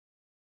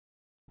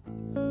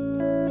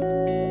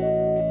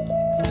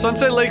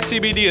Sunset Lake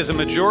CBD is a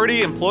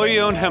majority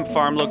employee-owned hemp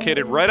farm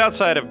located right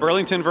outside of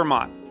Burlington,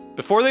 Vermont.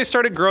 Before they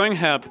started growing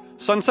hemp,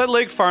 Sunset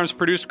Lake Farms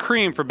produced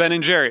cream for Ben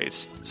 &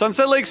 Jerry's.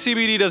 Sunset Lake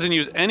CBD doesn't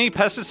use any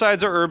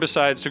pesticides or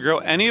herbicides to grow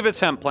any of its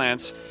hemp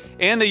plants,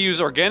 and they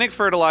use organic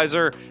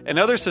fertilizer and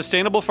other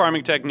sustainable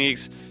farming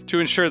techniques to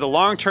ensure the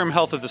long-term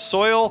health of the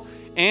soil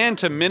and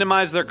to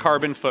minimize their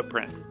carbon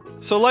footprint.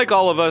 So like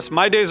all of us,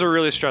 my days are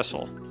really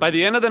stressful. By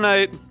the end of the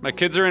night, my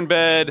kids are in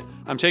bed,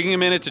 I'm taking a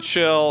minute to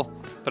chill,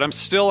 but I'm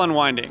still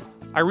unwinding.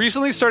 I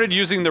recently started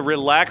using the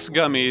Relax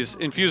gummies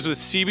infused with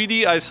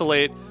CBD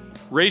isolate,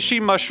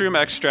 reishi mushroom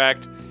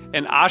extract,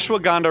 and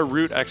ashwagandha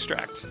root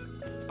extract.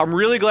 I'm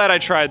really glad I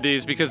tried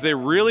these because they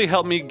really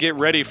helped me get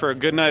ready for a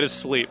good night of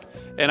sleep,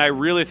 and I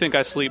really think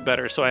I sleep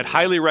better, so I'd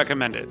highly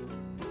recommend it.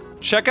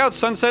 Check out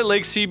Sunset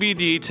Lake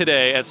CBD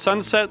today at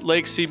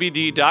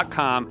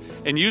sunsetlakecbd.com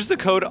and use the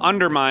code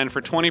UNDERMINE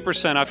for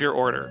 20% off your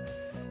order.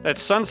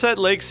 That's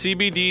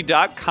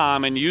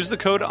sunsetlakecbd.com and use the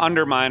code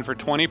UNDERMINE for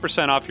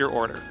 20% off your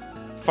order.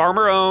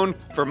 Farmer-owned,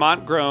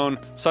 Vermont-grown,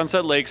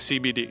 Sunset Lake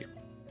CBD.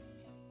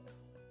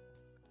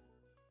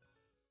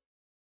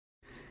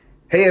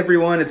 Hey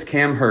everyone, it's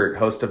Cam Hurt,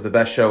 host of the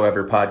Best Show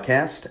Ever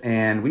podcast,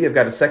 and we have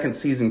got a second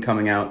season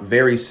coming out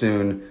very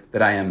soon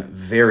that I am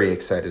very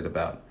excited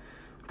about.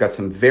 We've got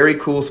some very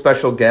cool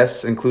special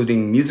guests,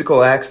 including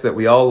musical acts that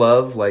we all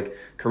love, like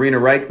Karina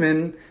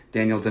Reichman,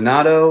 Daniel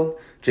Donato,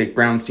 Jake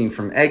Brownstein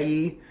from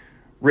Eggy,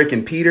 Rick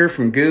and Peter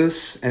from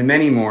Goose, and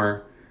many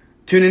more.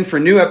 Tune in for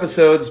new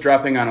episodes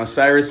dropping on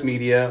Osiris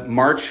Media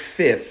March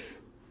 5th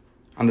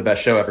on the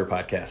Best Show Ever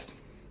podcast.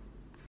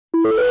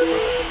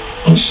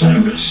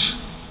 Osiris.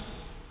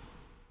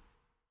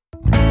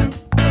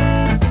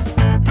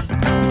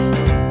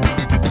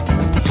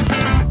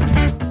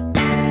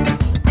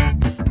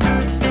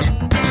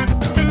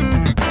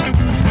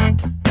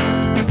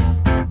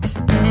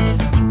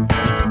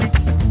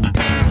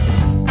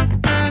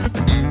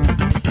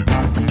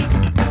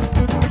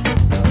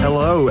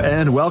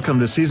 And welcome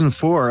to Season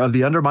 4 of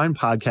the Undermine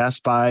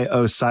podcast by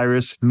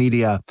Osiris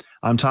Media.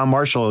 I'm Tom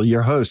Marshall,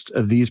 your host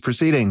of these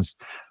proceedings.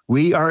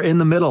 We are in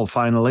the middle,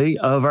 finally,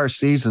 of our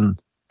season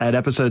at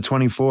episode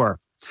 24,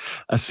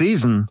 a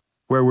season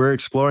where we're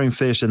exploring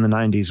Phish in the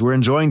 90s. We're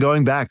enjoying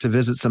going back to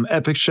visit some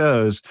epic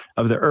shows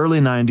of the early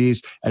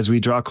 90s as we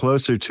draw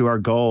closer to our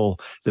goal,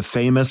 the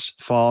famous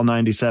Fall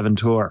 97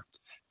 tour.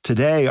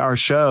 Today, our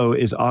show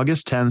is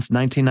August 10th,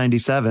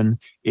 1997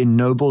 in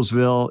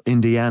Noblesville,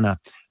 Indiana,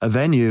 a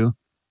venue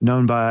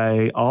known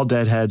by all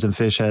Deadheads and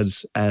Phish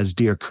heads as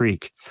Deer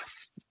Creek.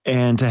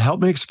 And to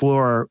help me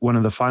explore one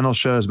of the final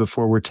shows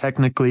before we're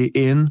technically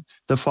in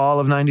the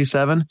fall of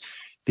 97,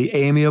 the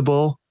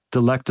amiable,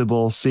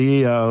 delectable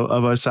CEO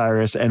of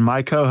Osiris and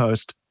my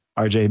co-host,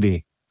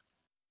 RJB.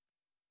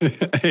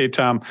 Hey,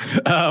 Tom.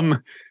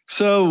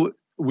 So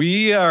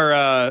we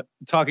are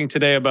talking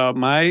today about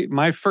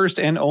my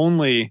first and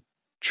only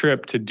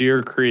trip to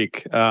Deer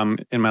Creek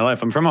in my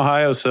life. I'm from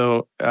Ohio,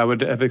 so I would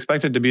have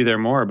expected to be there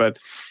more, but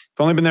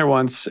I've only been there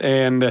once.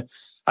 And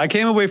I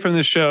came away from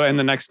this show, and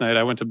the next night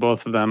I went to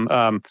both of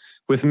them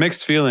with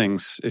mixed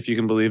feelings, if you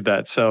can believe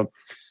that. So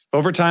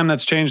over time,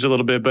 that's changed a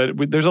little bit,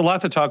 but there's a lot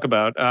to talk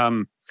about.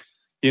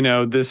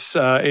 This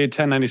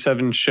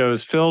 8/10/97 show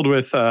is filled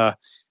with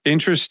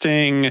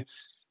interesting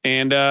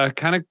and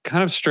kind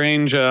of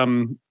strange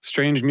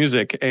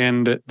music.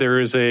 And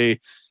there is an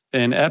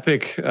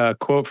epic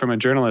quote from a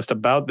journalist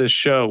about this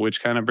show,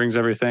 which kind of brings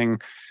everything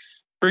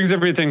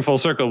full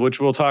circle, which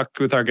we'll talk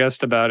with our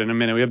guest about in a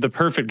minute. We have the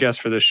perfect guest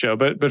for this show.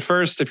 But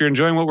first, if you're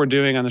enjoying what we're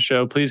doing on the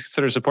show, please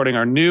consider supporting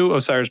our new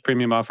Osiris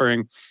Premium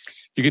offering.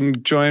 You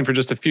can join for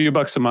just a few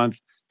bucks a month.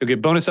 You'll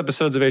get bonus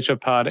episodes of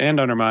HF Pod and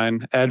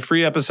Undermine,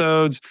 ad-free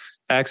episodes,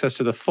 access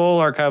to the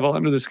full archival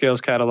Under the Scales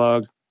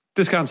catalog,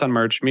 discounts on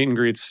merch, meet and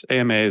greets,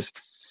 AMAs,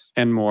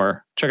 and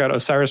more. Check out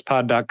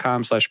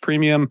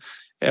osirispod.com/premium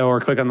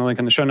or click on the link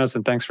in the show notes,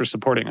 and thanks for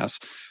supporting us.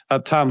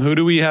 Tom, who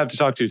do we have to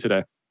talk to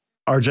today?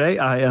 RJ,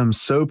 I am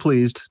so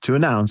pleased to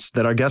announce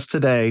that our guest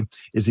today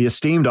is the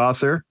esteemed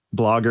author,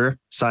 blogger,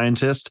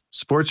 scientist,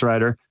 sports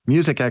writer,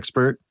 music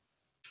expert,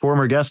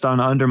 former guest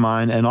on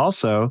Undermine, and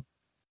also,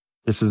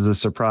 this is the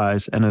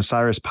surprise, an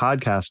Osiris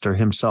podcaster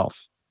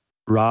himself,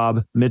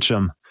 Rob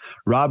Mitchum.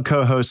 Rob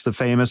co-hosts the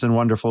famous and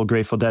wonderful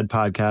Grateful Dead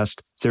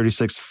podcast,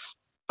 36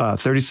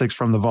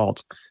 from the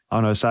Vault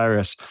on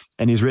Osiris.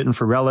 And he's written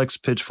for Relics,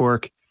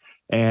 Pitchfork,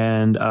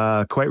 and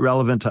quite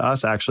relevant to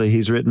us, actually.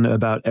 He's written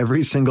about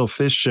every single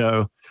Phish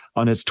show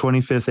on its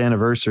 25th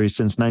anniversary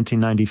since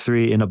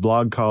 1993 in a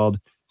blog called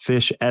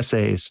Phish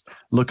Essays.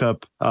 Look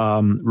up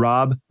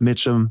Rob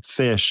Mitchum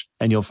Phish,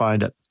 and you'll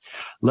find it.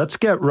 Let's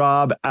get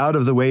Rob out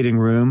of the waiting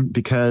room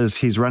because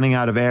he's running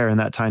out of air in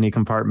that tiny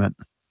compartment.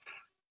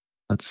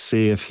 Let's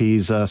see if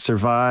he's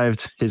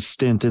survived his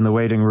stint in the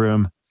waiting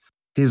room.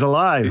 He's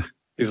alive.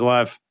 He's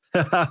alive.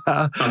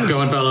 How's it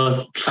going,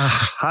 fellas?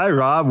 Hi,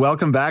 Rob.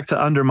 Welcome back to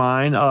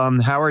Undermine.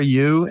 How are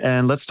you?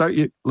 And let's start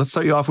you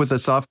off with a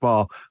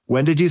softball.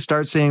 When did you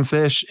start seeing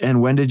Phish,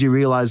 and when did you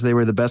realize they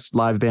were the best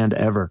live band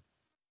ever?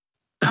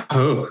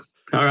 Oh,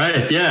 All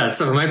right. Yeah.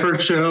 So my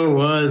first show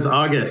was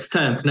August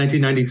 10th,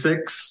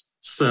 1996.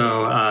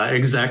 So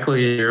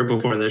exactly a year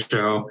before this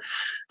show.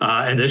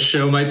 And this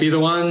show might be the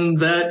one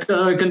that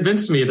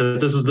convinced me that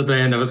this is the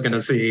band I was going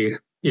to see,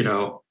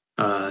 an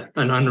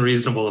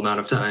unreasonable amount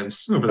of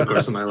times over the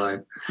course of my life.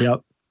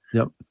 Yep.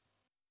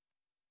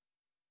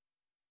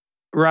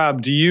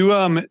 Rob, do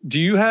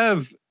you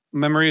have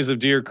memories of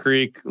Deer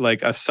Creek,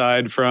 like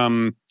aside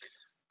from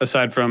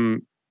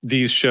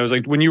these shows,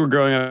 like when you were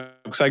growing up?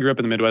 Because I grew up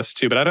in the Midwest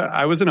too, but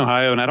I was in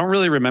Ohio, and I don't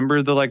really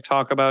remember the like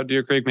talk about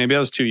Deer Creek. Maybe I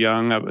was too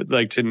young. I would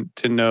like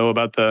to know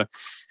about the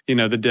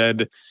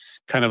Dead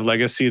kind of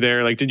legacy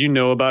there. Like, did you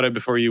know about it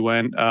before you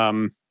went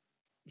to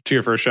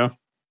your first show?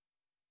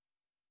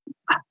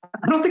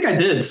 I don't think I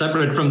did,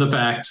 separate from the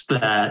fact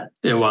that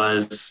it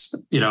was,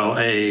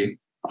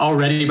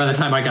 already by the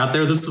time I got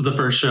there, this is the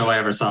first show I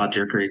ever saw at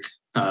Deer Creek,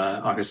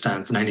 August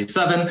 10th,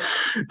 97.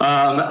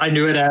 I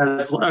knew it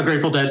as a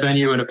Grateful Dead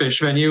venue and a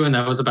Phish venue, and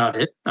that was about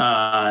it.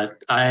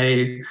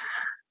 I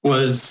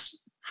was,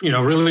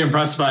 really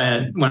impressed by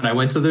it when I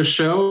went to this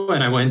show,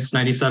 and I went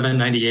 97,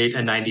 98,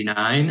 and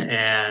 99.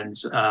 And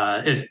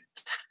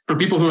for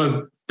people who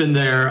have been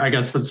there, I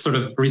guess it's sort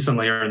of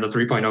recently or in the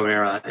 3.0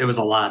 era, it was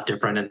a lot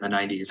different in the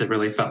 90s. It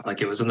really felt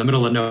like it was in the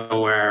middle of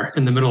nowhere,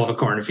 in the middle of a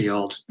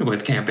cornfield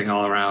with camping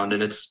all around,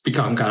 and it's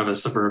become kind of a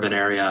suburban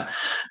area.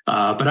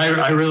 But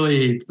I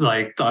really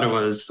thought it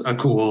was a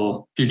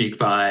cool, unique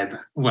vibe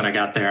when I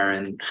got there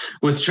and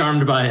was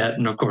charmed by it.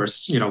 And of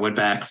course, went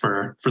back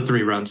for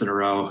 3 runs in a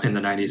row in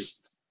the 90s.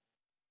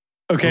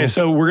 Okay,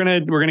 so we're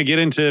gonna get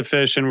into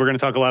Phish, and we're gonna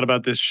talk a lot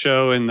about this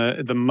show and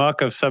the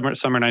muck of summer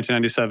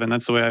 1997.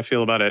 That's the way I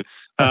feel about it.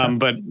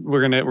 But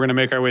we're gonna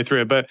make our way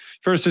through it. But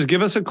first, just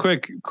give us a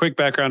quick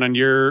background on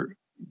your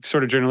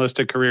sort of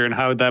journalistic career and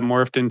how that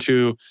morphed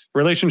into a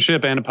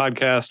relationship and a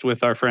podcast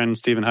with our friend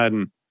Stephen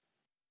Hyden.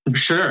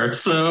 Sure.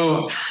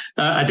 So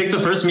I think the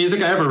first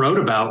music I ever wrote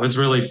about was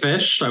really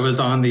Phish. I was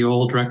on the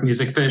old Rec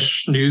Music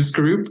Phish news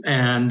group,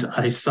 and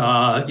I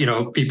saw,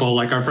 people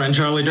like our friend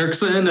Charlie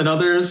Dirksen and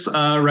others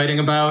writing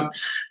about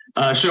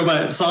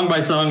song by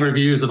song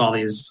reviews of all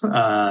these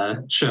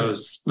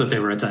shows that they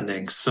were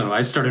attending. So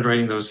I started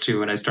writing those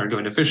too, and I started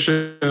going to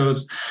Phish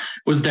shows,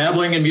 was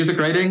dabbling in music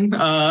writing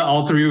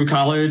all through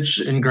college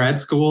and grad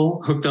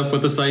school, hooked up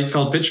with a site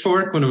called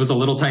Pitchfork when it was a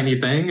little tiny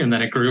thing. And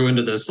then it grew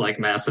into this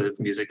massive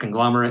music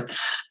conglomerate.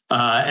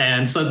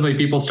 And suddenly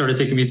people started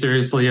taking me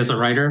seriously as a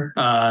writer.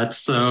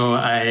 So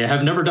I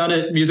have never done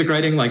it music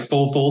writing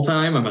full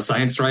time. I'm a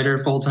science writer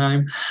full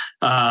time.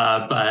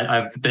 But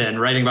I've been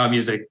writing about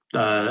music,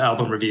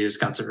 album reviews,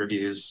 concert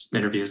reviews,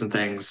 interviews, and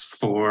things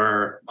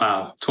for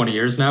 20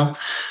 years now.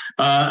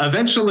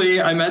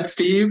 Eventually I met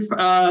Steve.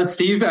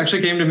 Steve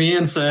actually came to me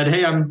and said,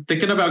 "Hey, I'm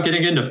thinking about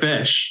getting into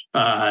Phish.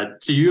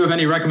 Do you have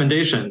any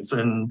recommendations?"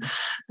 And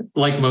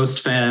like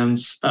most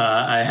fans,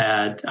 I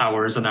had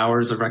hours and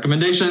hours of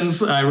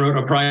recommendations. I wrote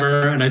a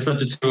primer and I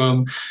sent it to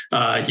him.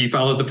 He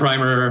followed the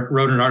primer,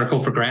 wrote an article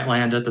for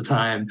Grantland at the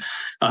time,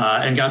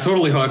 and got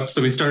totally hooked.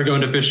 So we started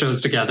going to Phish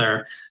shows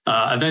together.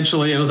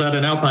 Eventually, it was at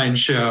an Alpine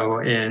show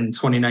in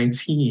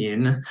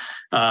 2019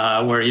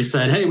 where he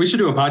said, "Hey, we should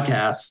do a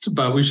podcast,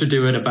 but we should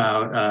do it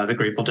about the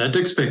Grateful Dead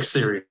Dick Pics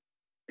series."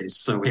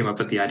 So we came up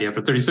with the idea for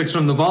 36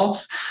 from the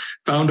Vaults,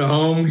 found a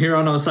home here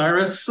on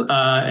Osiris,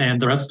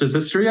 and the rest is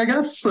history, I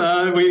guess.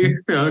 We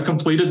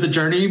completed the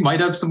journey,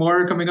 might have some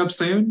more coming up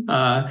soon.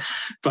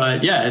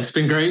 But yeah, it's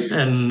been great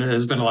and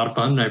it's been a lot of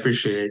fun. I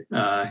appreciate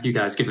you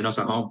guys giving us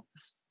a home.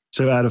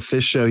 So at a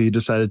Phish show, you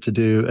decided to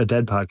do a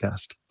Dead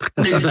podcast.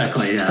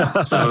 Exactly, yeah.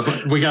 So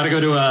we got to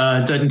go to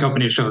a Dead and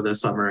Company show this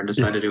summer and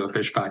decide to do a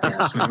Phish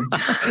podcast.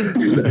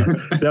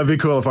 That'd be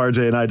cool if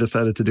RJ and I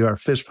decided to do our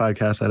Phish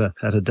podcast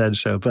at a Dead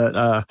show. But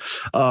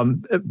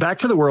back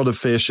to the world of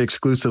Phish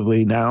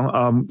exclusively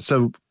now.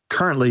 So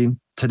currently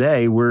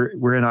today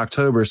we're in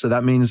October. So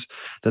that means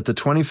that the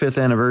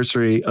 25th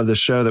anniversary of the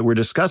show that we're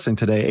discussing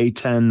today,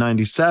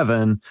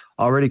 8/10/97,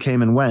 already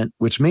came and went,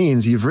 which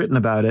means you've written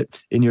about it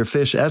in your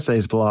Phish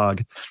Essays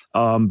blog.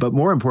 But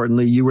more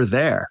importantly, you were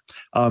there.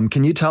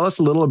 Can you tell us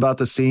a little about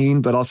the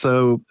scene, but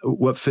also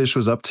what Phish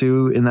was up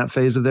to in that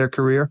phase of their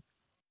career?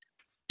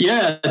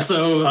 Yeah,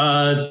 so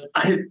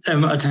I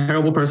am a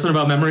terrible person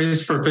about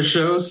memories for Phish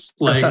shows.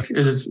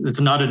 It's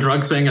not a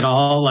drug thing at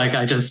all.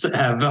 I just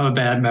have a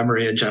bad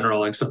memory in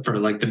general, except for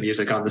the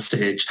music on the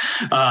stage.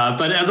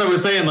 But as I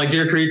was saying,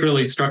 Deer Creek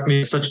really struck me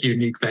as such a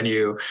unique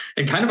venue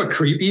and kind of a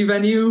creepy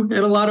venue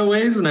in a lot of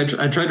ways. And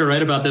I tried to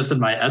write about this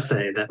in my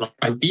essay that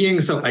by being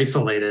so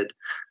isolated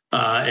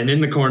and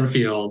in the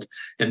cornfield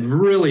and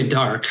really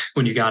dark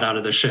when you got out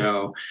of the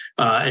show,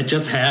 it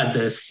just had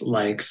this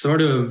sort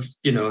of,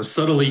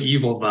 subtly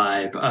evil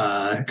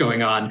vibe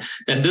going on.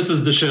 And this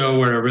is the show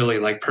where it really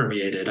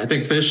permeated. I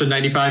think Phish in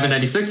 95 and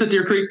 96 at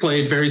Deer Creek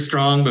played very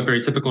strong, but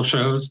very typical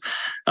shows.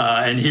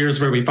 And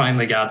here's where we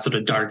finally got sort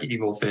of dark,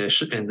 evil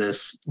Phish in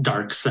this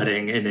dark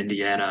setting in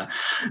Indiana.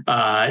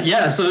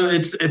 So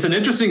it's an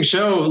interesting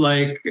show.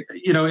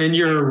 In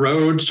your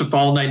road to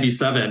fall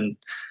 97,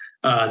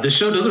 this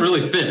show doesn't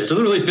really fit. It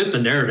doesn't really fit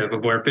the narrative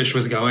of where Phish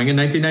was going in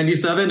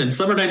 1997. And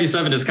Summer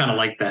 97 is kind of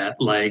like that.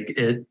 Like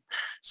it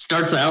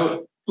starts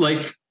out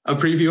like a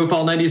preview of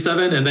Fall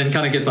 97 and then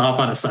kind of gets off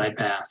on a side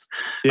path.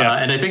 Yeah.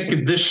 And I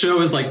think this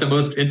show is like the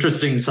most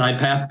interesting side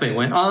path they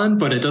went on,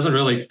 but it doesn't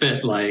really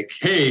fit like,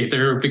 hey,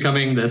 they're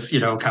becoming this,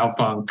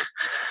 cowpunk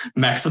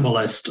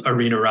maximalist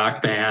arena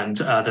rock band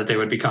that they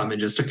would become in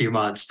just a few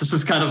months. This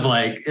is kind of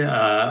like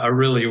a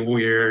really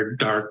weird,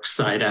 dark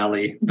side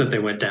alley that they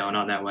went down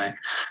on that way.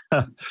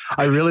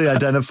 I really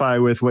identify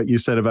with what you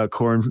said about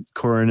corn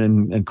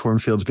and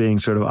cornfields being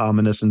sort of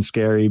ominous and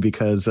scary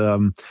because,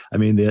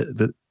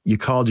 you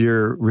called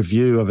your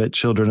review of it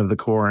Children of the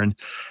Corn,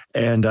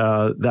 and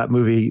that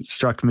movie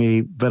struck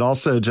me, but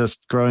also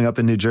just growing up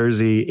in New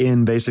Jersey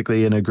in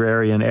basically an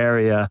agrarian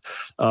area,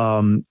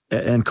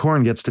 and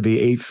corn gets to be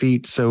 8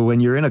 feet. So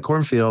when you're in a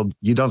cornfield,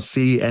 you don't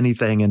see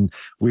anything, and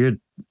weird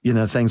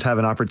things have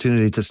an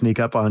opportunity to sneak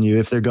up on you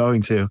if they're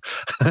going to.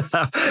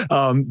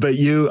 But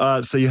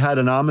so you had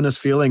an ominous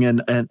feeling,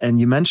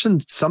 and you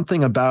mentioned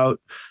something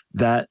about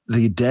that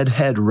the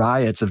Deadhead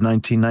riots of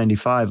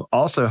 1995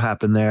 also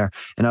happened there.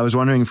 And I was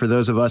wondering, for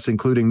those of us,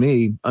 including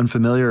me,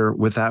 unfamiliar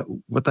with that,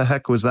 what the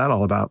heck was that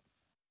all about?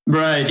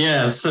 Right.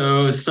 Yeah.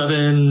 So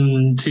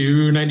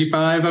 7/2/95,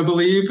 I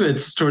believe.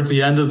 It's towards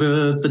the end of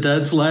the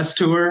Dead's last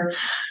tour.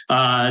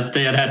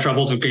 They had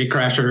troubles with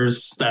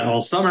gatecrashers that whole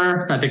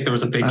summer. I think there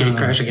was a big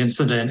gatecrashing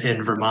incident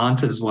in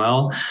Vermont as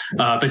well.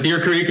 But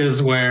Deer Creek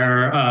is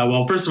where,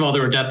 first of all,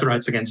 there were death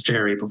threats against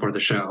Jerry before the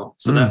show.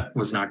 So that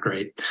was not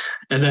great.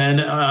 And then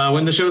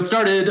when the show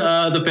started,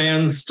 the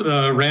fans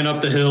ran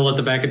up the hill at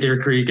the back of Deer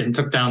Creek and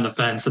took down the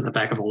fence at the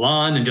back of the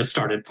lawn and just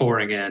started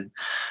pouring in.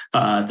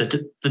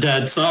 The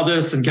Dead saw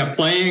this and kept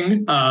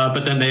playing,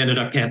 but then they ended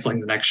up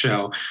canceling the next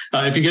show.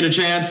 If you get a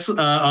chance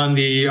on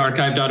the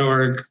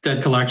archive.org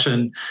Dead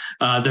collection,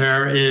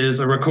 there is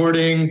a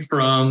recording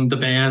from the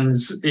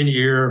band's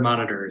in-ear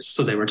monitors.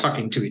 So they were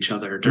talking to each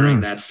other during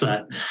that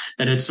set.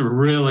 And it's a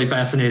really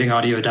fascinating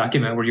audio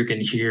document where you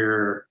can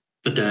hear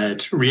the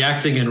Dead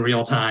reacting in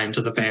real time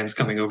to the fans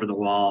coming over the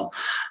wall,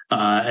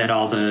 and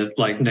all the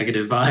like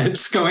negative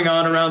vibes going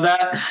on around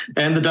that,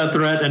 and the death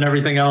threat and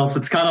everything else.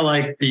 It's kind of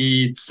like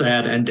the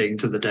sad ending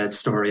to the Dead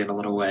story in a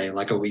little way,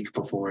 like a week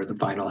before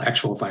the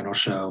actual final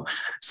show.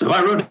 So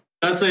I wrote an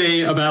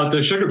essay about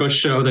the Sugar Bush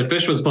show that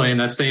Phish was playing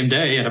that same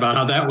day, and about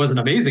how that was an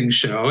amazing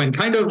show, and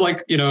kind of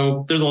like,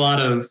 there's a lot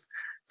of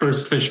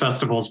first Phish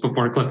festivals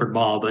before Clifford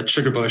Ball, but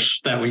Sugar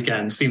Bush that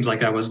weekend seems like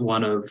that was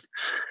one of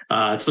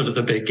sort of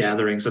the big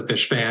gatherings of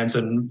Phish fans.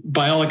 And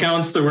by all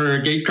accounts, there were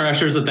gate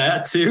crashers at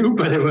that too,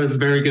 but it was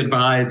very good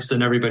vibes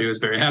and everybody was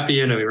very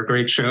happy and they were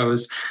great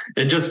shows.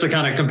 And just to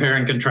kind of compare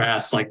and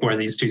contrast like where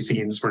these two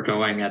scenes were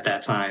going at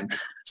that time.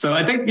 So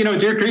I think,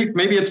 Deer Creek,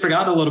 maybe it's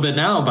forgotten a little bit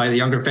now by the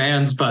younger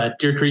fans, but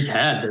Deer Creek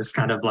had this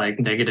kind of like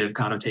negative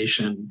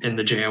connotation in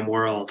the jam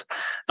world,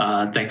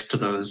 thanks to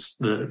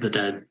the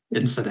Dead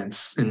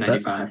incidents in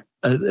 95.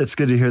 It's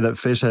good to hear that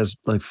Phish has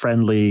like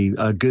friendly,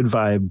 good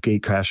vibe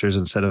gate crashers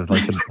instead of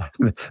like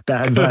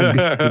bad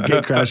vibe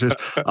gate crashers.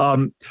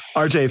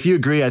 RJ, if you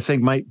agree, I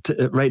think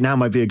right now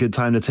might be a good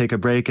time to take a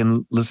break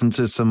and listen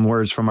to some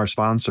words from our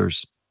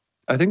sponsors.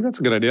 I think that's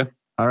a good idea.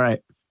 All right.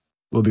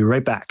 We'll be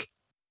right back.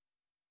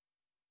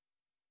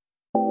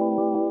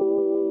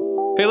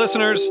 Hey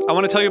listeners, I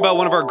want to tell you about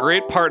one of our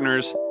great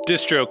partners,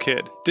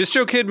 DistroKid.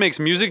 DistroKid makes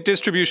music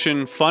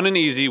distribution fun and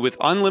easy with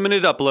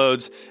unlimited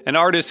uploads and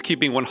artists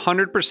keeping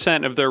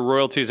 100% of their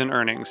royalties and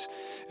earnings.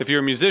 If you're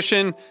a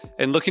musician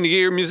and looking to get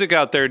your music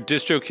out there,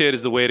 DistroKid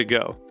is the way to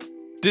go.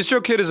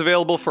 DistroKid is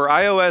available for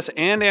iOS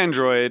and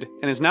Android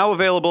and is now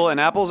available in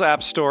Apple's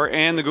App Store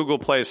and the Google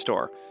Play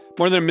Store.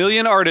 More than 1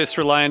 million artists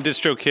rely on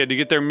DistroKid to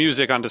get their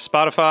music onto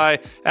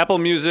Spotify, Apple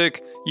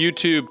Music,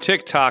 YouTube,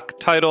 TikTok,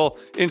 Tidal,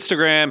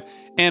 Instagram,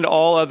 and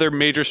all other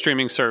major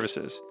streaming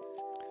services.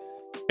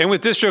 And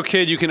with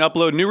DistroKid, you can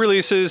upload new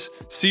releases,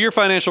 see your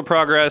financial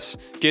progress,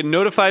 get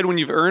notified when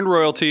you've earned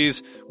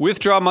royalties,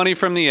 withdraw money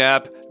from the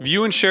app,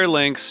 view and share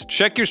links,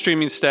 check your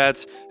streaming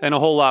stats, and a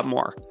whole lot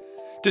more.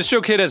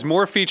 DistroKid has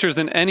more features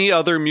than any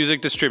other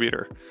music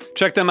distributor.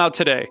 Check them out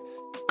today.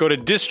 Go to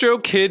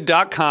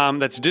distrokid.com,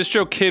 that's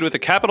distrokid with a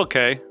capital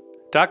K,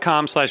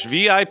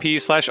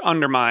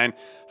 .com/VIP/undermine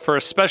for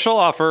a special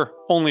offer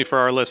only for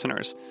our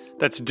listeners.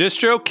 That's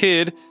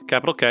distrokid,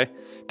 capital K,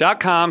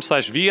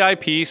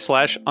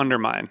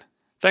 .com/VIP/undermine.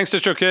 Thanks,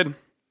 DistroKid.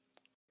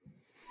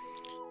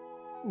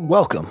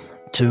 Welcome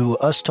to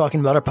us talking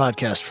about our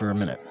podcast for a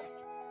minute.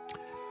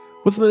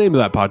 What's the name of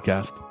that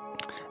podcast?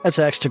 That's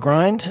Axe to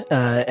Grind,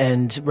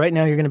 and right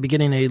now you're going to be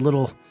getting a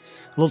little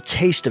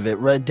taste of it,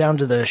 right down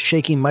to the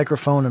shaky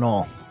microphone and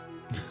all.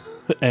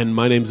 And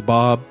my name's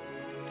Bob.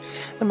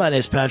 And my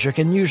name's Patrick,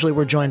 and usually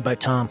we're joined by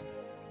Tom.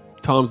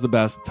 Tom's the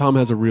best. Tom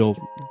has a real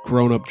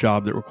grown-up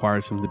job that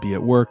requires him to be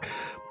at work,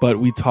 but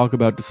we talk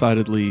about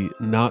decidedly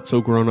not so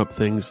grown-up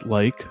things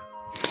like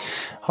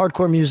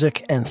hardcore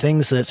music and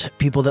things that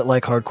people that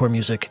like hardcore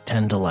music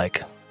tend to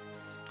like.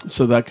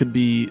 So that could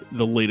be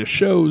the latest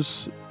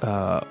shows,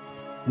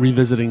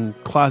 revisiting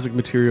classic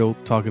material,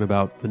 talking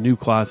about the new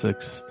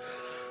classics,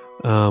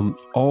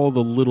 all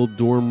the little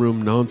dorm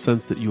room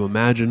nonsense that you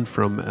imagine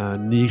from a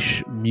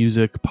niche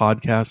music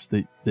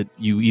podcast that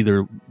you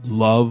either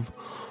love,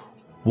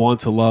 want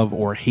to love,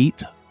 or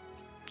hate.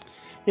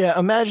 Yeah,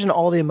 imagine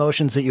all the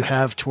emotions that you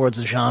have towards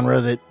a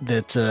genre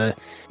that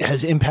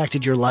has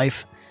impacted your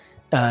life,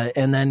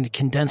 and then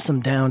condense them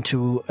down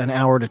to an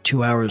hour to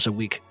 2 hours a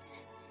week.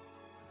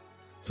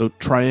 So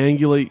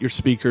triangulate your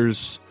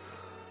speakers,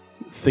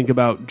 think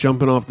about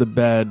jumping off the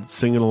bed,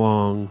 singing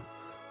along,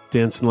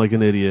 dancing like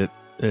an idiot,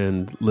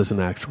 and listen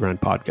to Axe to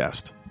Grind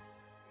podcast.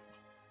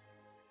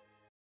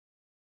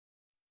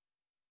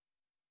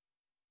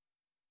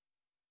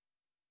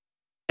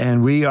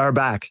 And we are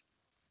back.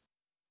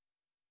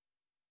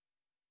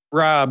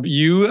 Rob,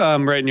 you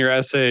write in your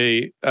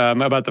essay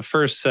about the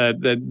first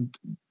set that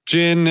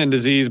Gin and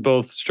Disease,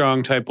 both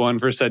strong type 1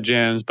 first set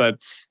jams, but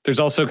there's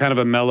also kind of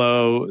a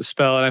mellow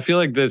spell. And I feel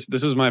like this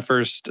was my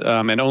first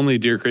and only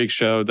Deer Creek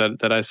show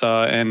that I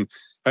saw, and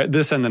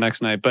this and the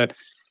next night. But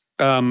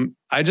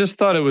I just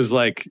thought it was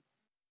like,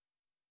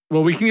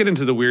 well, we can get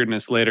into the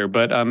weirdness later,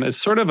 but it's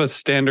sort of a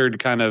standard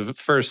kind of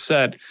first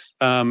set.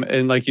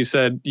 And like you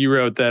said, you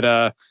wrote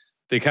that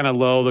they kind of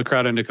lull the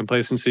crowd into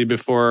complacency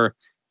before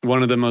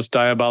one of the most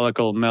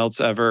diabolical melts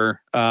ever,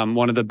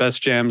 one of the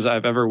best jams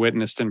I've ever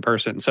witnessed in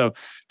person. So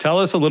tell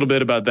us a little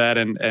bit about that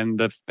and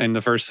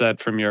the first set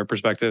from your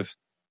perspective.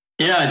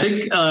 Yeah, I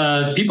think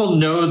people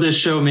know this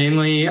show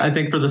mainly, I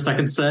think, for the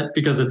second set,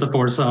 because it's a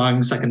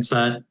 4-song second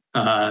set.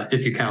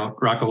 If you count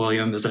Rocco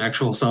William as an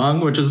actual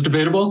song, which is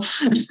debatable.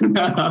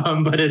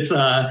 But it's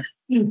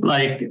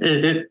like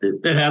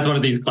it has one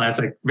of these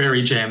classic,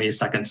 very jammy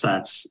second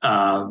sets.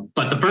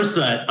 But the first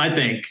set, I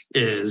think,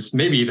 is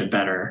maybe even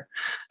better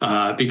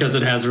because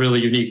it has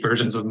really unique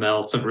versions of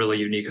melts, a really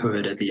unique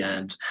hood at the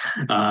end.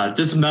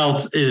 This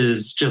melt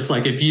is just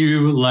like, if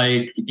you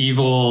like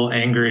evil,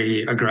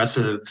 angry,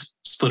 aggressive,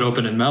 split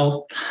open and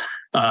melt,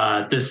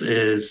 this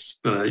is,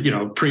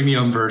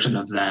 premium version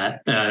of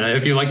that.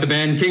 If you like the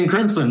band King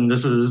Crimson,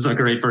 this is a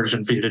great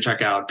version for you to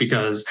check out,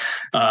 because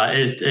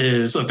it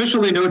is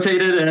officially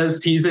notated as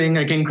teasing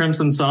a King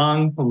Crimson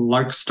song,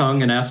 Lark's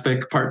Tongue and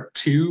Aspic Part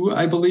 2,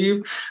 I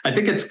believe. I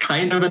think it's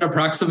kind of an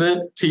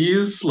approximate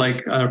tease,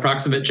 like an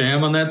approximate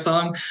jam on that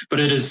song,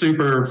 but it is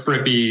super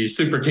frippy,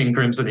 super King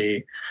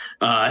Crimson-y,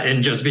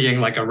 and just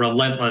being like a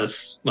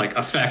relentless like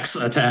effects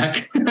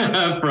attack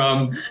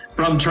from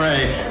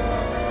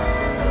Trey.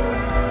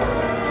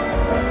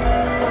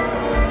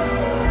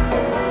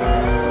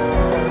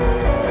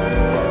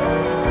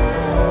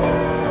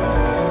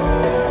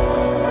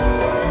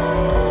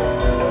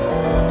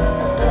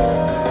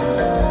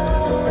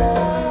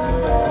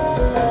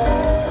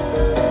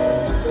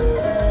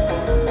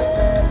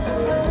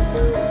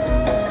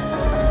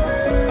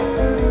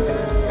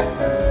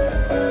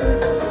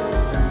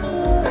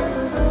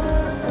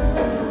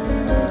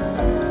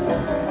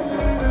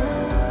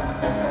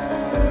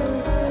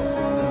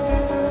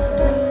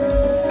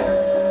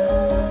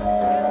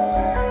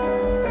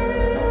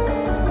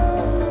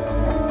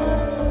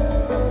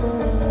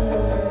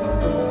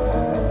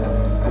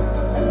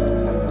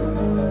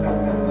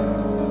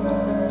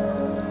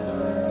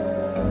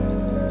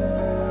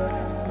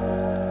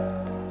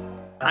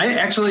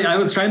 I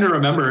was trying to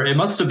remember. It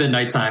must have been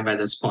nighttime by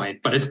this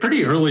point, but it's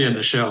pretty early in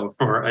the show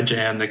for a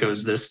jam that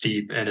goes this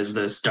deep and is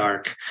this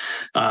dark.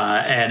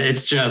 And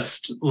it's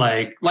just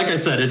like I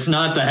said, it's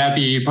not the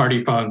happy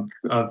party punk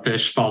of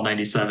Phish Fall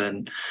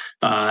 97.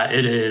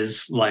 It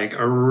is like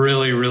a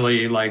really,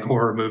 really like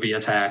horror movie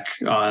attack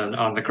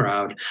on the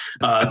crowd.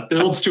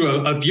 Builds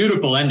to a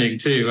beautiful ending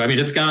too. I mean,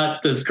 it's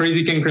got this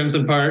crazy King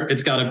Crimson part.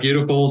 It's got a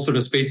beautiful sort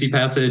of spacey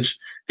passage.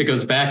 It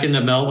goes back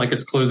into melt like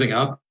it's closing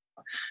up.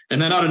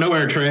 And then out of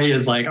nowhere, Trey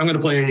is like, I'm going to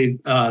play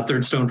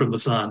Third Stone from the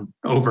Sun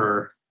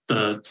over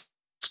the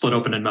split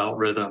open and melt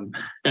rhythm.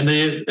 And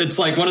it's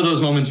like one of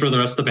those moments where the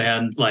rest of the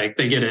band, like,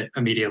 they get it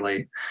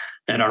immediately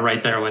and are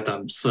right there with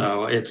them.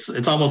 So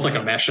it's almost like a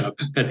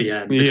mashup at the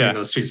end between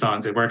those two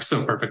songs. It works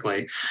so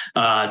perfectly.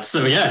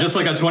 So yeah, just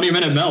like a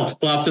 20-minute melt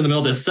plopped in the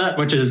middle of this set,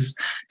 which is,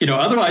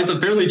 otherwise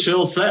a fairly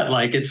chill set.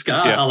 Like, it's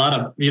got a lot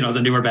of,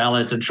 the newer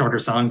ballads and shorter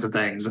songs and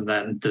things. And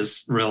then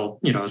this real,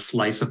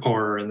 slice of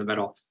horror in the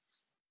middle.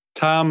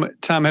 Tom,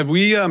 have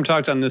we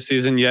talked on this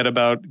season yet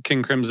about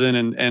King Crimson?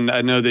 And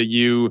I know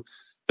that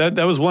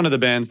that was one of the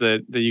bands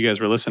that you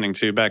guys were listening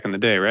to back in the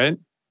day, right?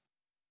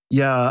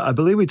 Yeah, I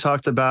believe we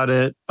talked about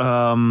it.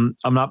 I'm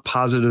not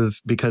positive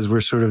because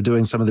we're sort of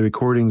doing some of the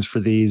recordings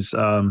for these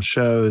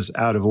shows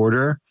out of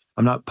order.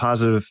 I'm not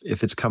positive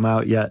if it's come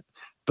out yet,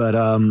 but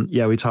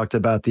we talked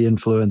about the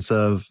influence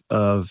of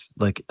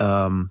like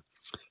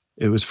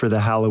it was for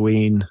the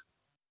Halloween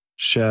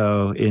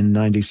show in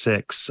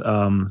 96. We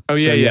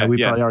probably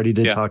already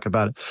did talk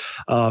about it.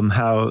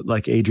 How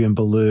like Adrian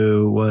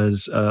Belew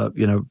was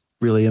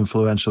really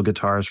influential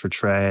guitars for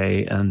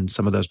Trey, and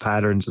some of those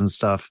patterns and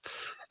stuff.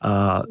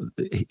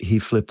 He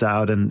flipped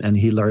out and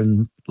he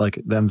learned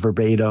like them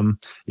verbatim,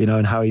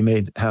 and how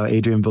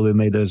Adrian Belew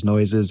made those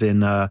noises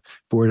in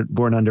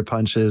Born Under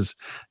Punches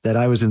that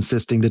I was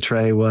insisting to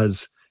Trey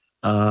was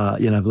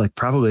like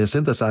probably a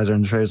synthesizer,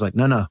 and Trey was like,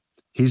 no,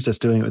 He's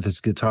just doing it with his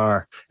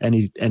guitar, and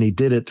he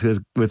did it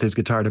with his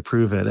guitar to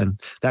prove it, and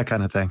that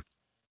kind of thing.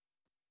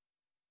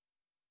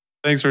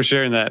 Thanks for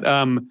sharing that.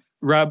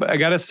 Rob, I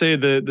gotta say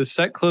the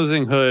set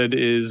closing hood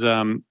is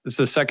it's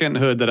the second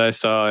hood that I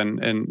saw,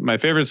 and my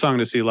favorite song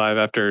to see live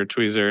after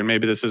Tweezer, and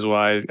maybe this is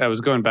why I was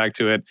going back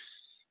to it.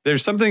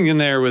 There's something in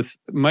there with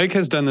Mike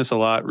has done this a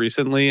lot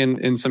recently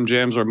in some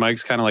jams where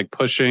Mike's kind of like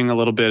pushing a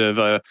little bit of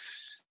a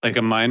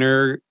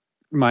minor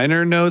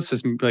notes,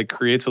 is like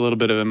creates a little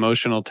bit of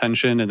emotional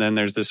tension, and then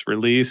there's this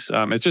release.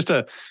 It's just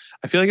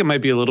I feel like it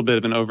might be a little bit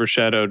of an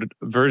overshadowed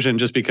version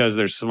just because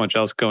there's so much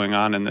else going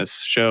on in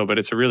this show, but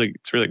it's really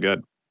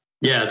good.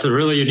 Yeah, it's a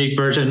really unique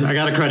version. I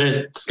got to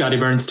credit Scotty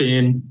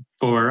Bernstein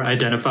for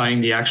identifying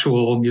the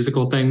actual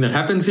musical thing that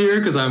happens here,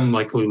 because I'm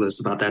like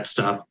clueless about that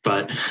stuff.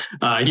 But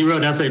he wrote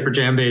an essay for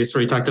Jambase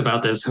where he talked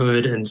about this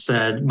hood and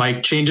said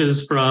Mike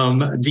changes from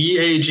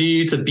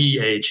DAG to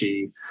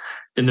BAG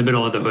in the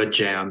middle of the hood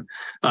jam,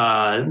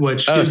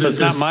 which gives so it's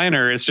not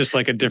minor. It's just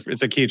like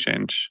it's a key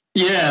change.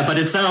 Yeah, but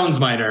it sounds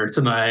minor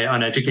to my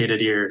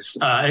uneducated ears.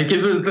 It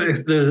gives it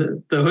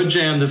the hood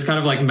jam this kind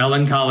of like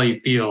melancholy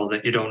feel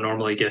that you don't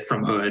normally get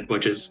from hood,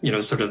 which is, you know,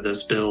 sort of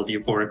this build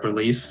euphoric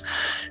release.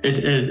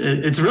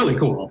 It's really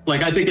cool.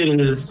 Like, I think it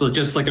is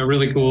just like a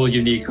really cool,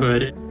 unique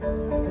hood.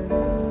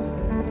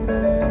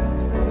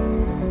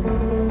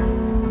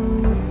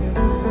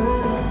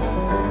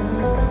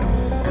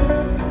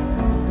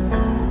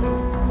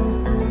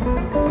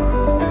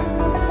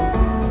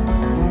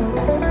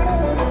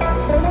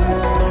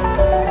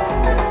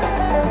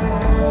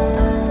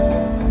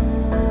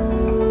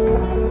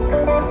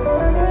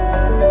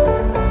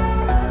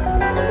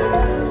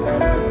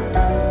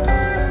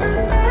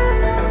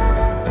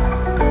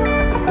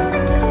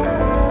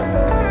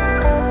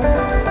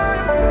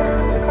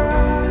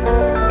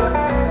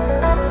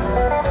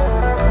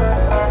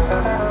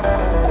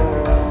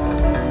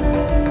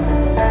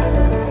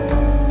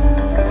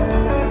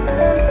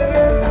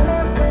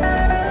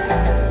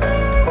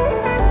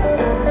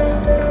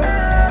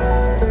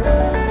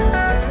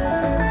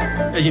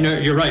 You know,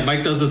 you're right.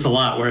 Mike does this a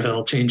lot where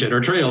he'll change it,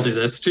 or Trey will do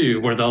this too,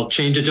 where they'll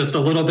change it just a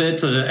little bit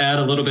to add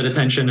a little bit of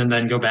tension and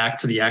then go back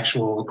to the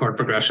actual chord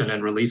progression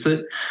and release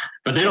it.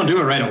 But they don't do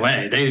it right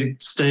away. They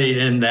stay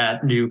in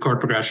that new chord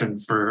progression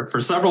for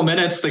several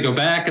minutes. They go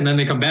back and then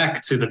they come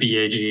back to the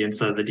BAG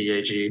instead of the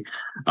DAG.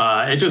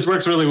 It just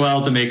works really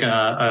well to make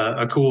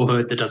a cool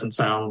hood that doesn't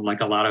sound like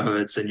a lot of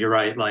hoods. And you're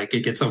right, like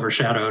it gets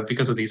overshadowed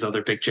because of these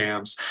other big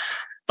jams.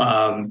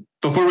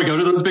 Before we go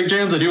to those big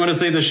jams, I do want to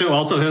say the show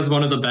also has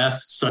one of the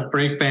best set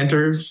break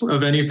banters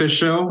of any Phish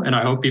show, and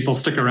I hope people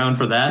stick around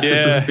for that.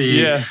 This is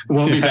the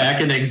we'll be back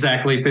in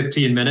exactly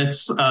 15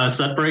 minutes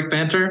set break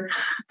banter,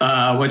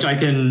 which I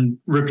can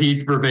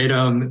repeat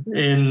verbatim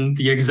in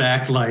the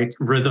exact like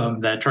rhythm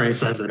that Trey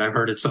says it. I've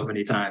heard it so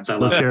many times.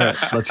 Let's hear it.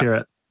 Let's hear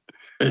it.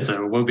 It's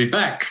we'll be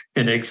back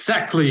in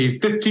exactly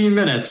 15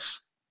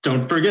 minutes.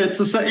 Don't forget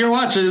to set your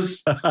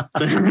watches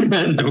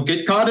and don't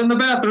get caught in the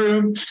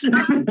bathroom.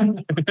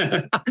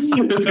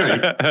 It's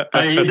great.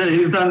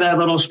 He's done that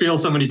little spiel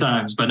so many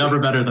times, but never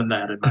better than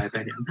that, in my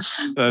opinion.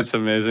 That's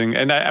amazing.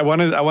 And I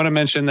want to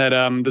mention that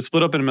the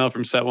Split Open Mail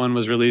from set 1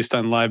 was released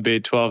on Live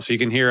Bait 12, so you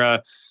can hear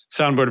a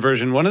soundboard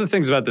version. One of the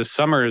things about this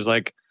summer is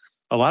like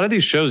a lot of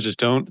these shows just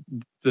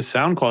the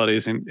sound quality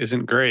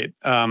isn't great,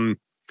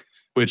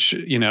 which,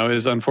 you know,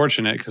 is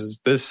unfortunate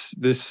because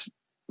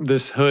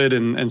this hood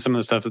and some of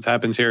the stuff that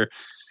happens here,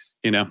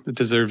 you know, it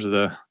deserves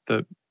the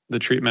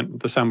treatment,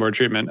 the soundboard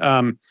treatment.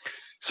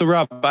 So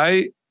Rob,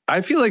 I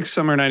feel like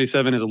Summer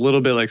 97 is a little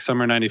bit like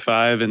Summer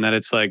 95 in that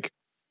it's like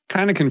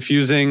kind of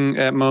confusing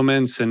at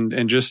moments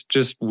and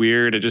just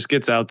weird. It just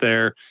gets out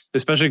there,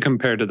 especially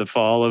compared to the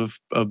fall of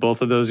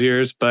both of those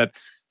years. But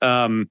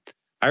I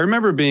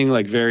remember being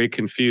like very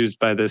confused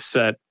by this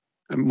set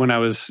when I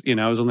was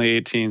only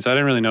 18, so I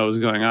didn't really know what was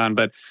going on,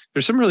 but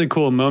there's some really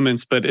cool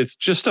moments, but it's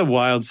just a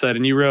wild set.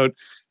 And you wrote,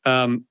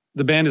 the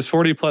band is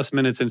 40 plus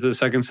minutes into the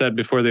second set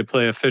before they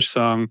play a Phish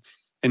song.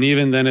 And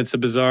even then it's a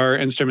bizarre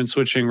instrument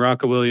switching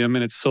Rocka-William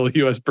in its sole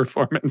US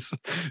performance.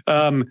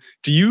 Do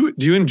you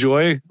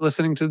enjoy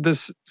listening to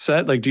this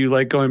set? Like, do you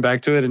like going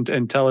back to it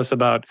and tell us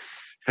about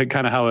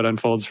kind of how it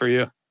unfolds for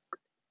you?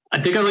 I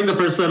think I like the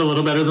first set a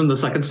little better than the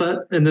second set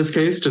in this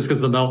case, just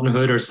because the Melt and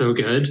Hood are so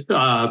good.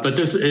 But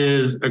this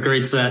is a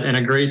great set and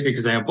a great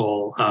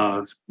example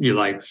of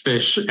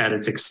Phish at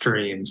its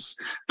extremes.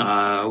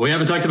 We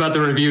haven't talked about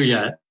the review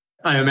yet.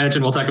 I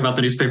imagine we'll talk about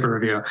the newspaper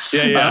review.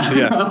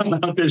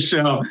 About this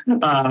show.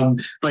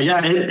 But yeah,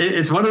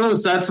 it's one of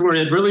those sets where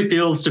it really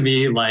feels to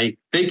me like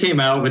they came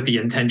out with the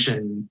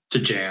intention to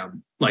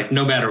jam, like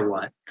no matter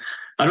what.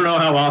 I don't know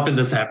how often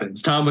this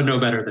happens. Tom would know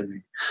better than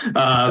me.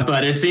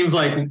 But it seems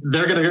like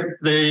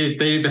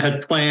they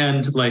had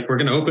planned, like, we're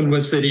going to open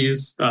with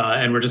Cities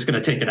and we're just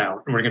going to take it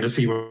out and we're going to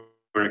see where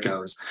it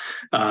goes.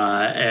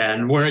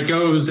 And where it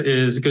goes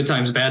is Good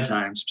Times, Bad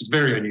Times, which is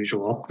very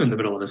unusual in the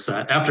middle of a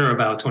set after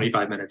about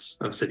 25 minutes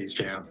of Cities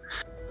jam.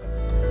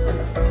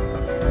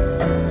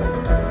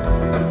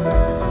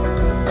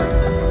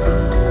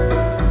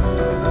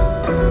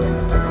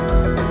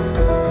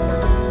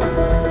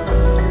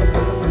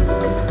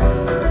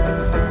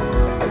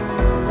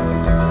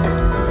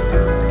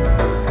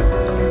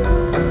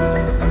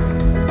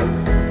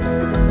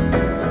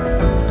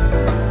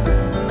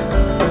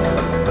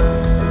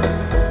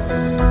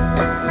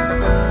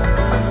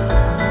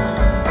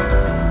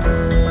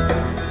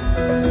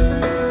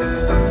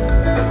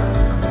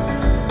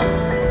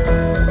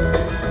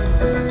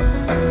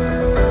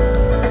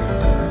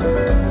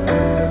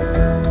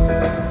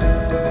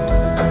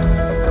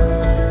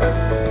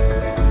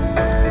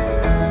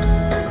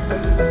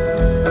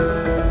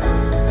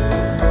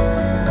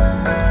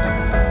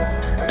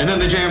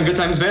 on Good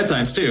Times, Bad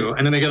Times too.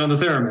 And then they get on the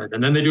theremin,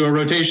 and then they do a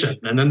rotation,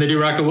 and then they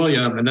do Rocket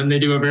William, and then they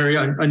do a very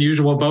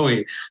unusual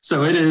Bowie.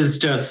 So it is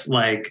just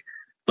like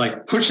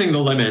pushing the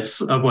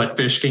limits of what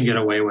Phish can get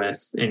away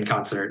with in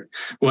concert,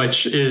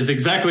 which is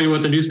exactly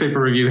what the newspaper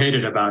review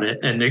hated about it,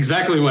 and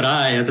exactly what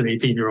I, as an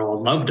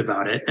 18-year-old, loved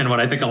about it, and what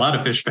I think a lot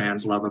of Phish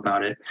fans love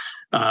about it,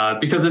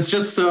 because it's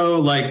just so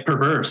like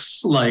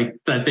perverse, like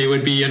that they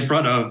would be in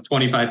front of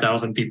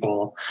 25,000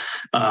 people,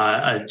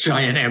 a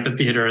giant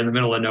amphitheater in the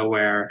middle of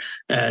nowhere,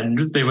 and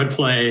they would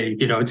play,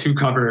 two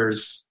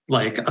covers,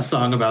 like a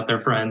song about their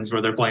friends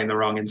where they're playing the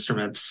wrong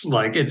instruments.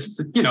 Like it's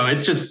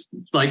just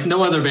like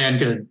no other band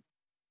could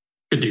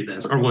do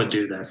this or would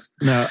do this.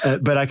 No,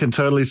 but I can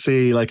totally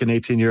see like an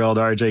 18-year-old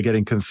RJ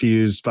getting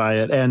confused by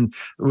it. And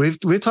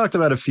we've talked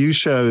about a few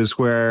shows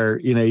where,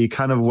 you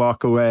kind of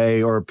walk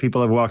away, or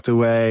people have walked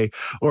away,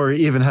 or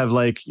even have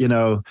like,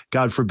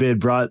 God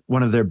forbid, brought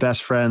one of their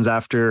best friends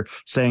after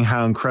saying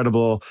how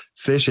incredible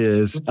Phish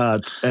is,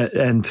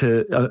 and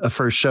to a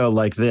first show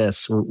like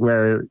this,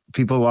 where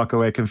people walk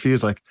away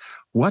confused, like,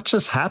 what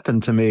just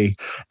happened to me?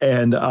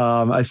 And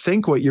I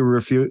think what you're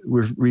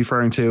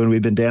referring to, and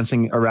we've been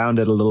dancing around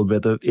it a little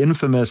bit, the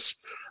infamous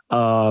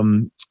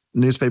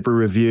newspaper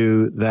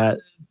review that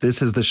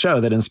this is the show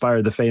that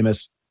inspired the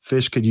famous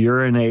 "Phish could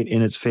urinate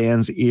in its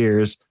fans'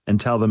 ears and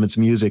tell them it's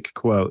music"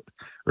 quote,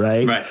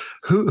 right? Right.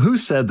 Who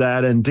said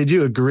that? And did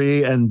you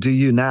agree? And do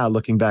you now,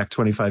 looking back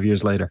 25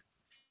 years later?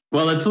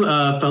 Well, it's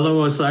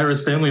fellow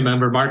Osiris family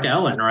member Mark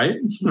Allen, right?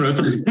 Wrote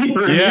the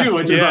review,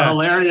 which is a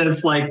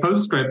hilarious like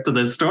postscript to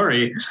this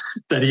story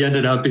that he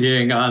ended up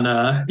being on,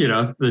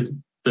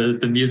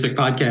 the music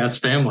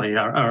podcast family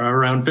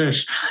around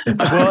Phish.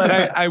 Well, and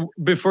I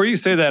before you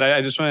say that,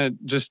 I just want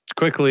to just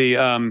quickly,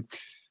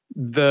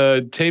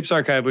 the Tapes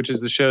Archive, which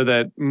is the show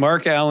that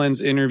Mark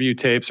Allen's interview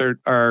tapes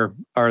are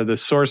the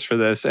source for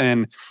this,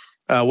 and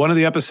one of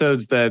the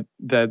episodes that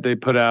they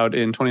put out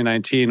in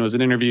 2019 was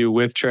an interview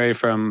with Trey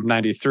from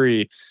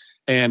 93.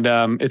 And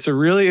it's a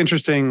really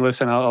interesting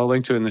listen. I'll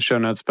link to it in the show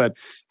notes, but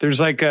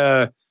there's like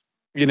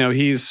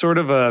he's sort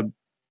of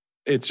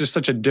it's just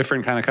such a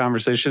different kind of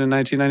conversation in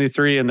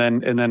 1993.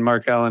 And then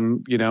Mark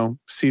Allen,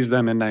 sees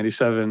them in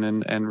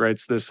 97 and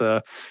writes this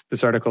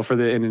article for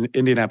the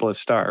Indianapolis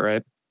Star,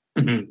 right?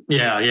 Mm-hmm.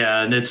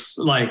 Yeah. And it's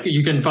like,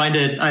 you can find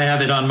it. I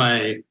have it on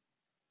my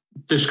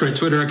Phish Crit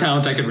Twitter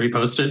account. I can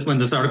repost it when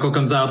this article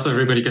comes out so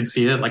everybody can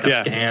see it, like a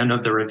scan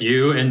of the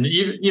review. And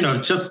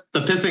just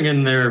the pissing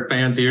in their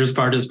fans' ears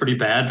part is pretty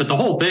bad, but the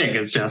whole thing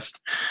is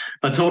just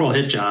a total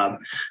hit job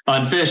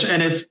on Phish.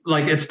 And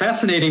it's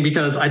fascinating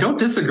because I don't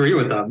disagree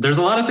with them. There's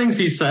a lot of things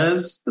he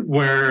says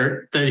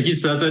that he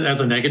says it as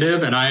a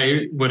negative, and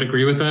I would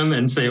agree with him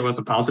and say it was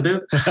a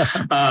positive.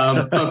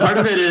 But part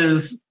of it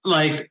is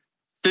like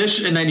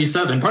Phish in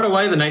 97, part of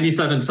why the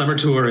 97 summer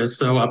tour is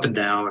so up and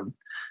down,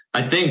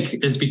 I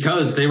think, is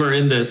because they were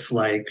in this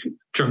like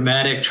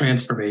dramatic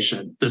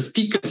transformation, this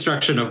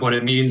deconstruction of what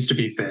it means to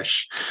be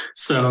Phish.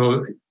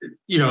 So,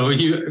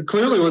 he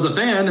clearly was a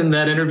fan, and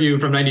that interview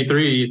from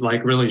 93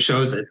 like really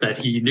shows it, that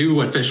he knew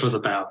what Phish was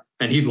about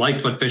and he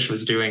liked what Phish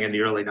was doing in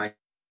the early 90s.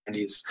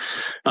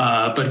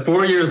 But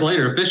 4 years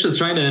later, Phish is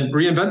trying to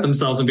reinvent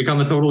themselves and become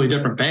a totally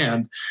different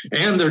band.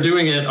 And they're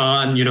doing it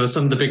on,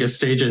 some of the biggest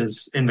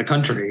stages in the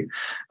country.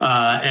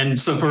 And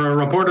so for a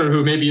reporter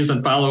who maybe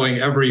isn't following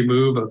every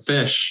move of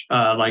Phish,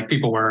 like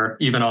people were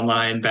even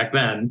online back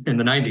then in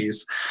the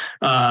 90s,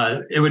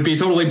 it would be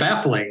totally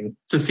baffling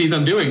to see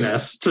them doing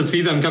this, to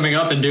see them coming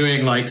up and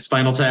doing like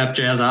Spinal Tap,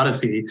 Jazz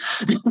Odyssey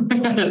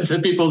to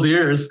people's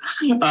ears,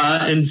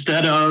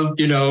 instead of,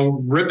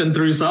 ripping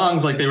through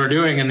songs like they were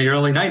doing in the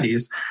early 90s.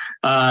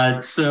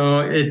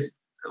 So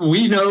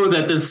we know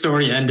that this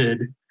story ended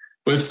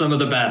with some of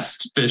the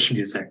best Phish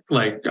music.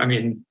 Like,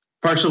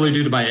 partially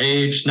due to my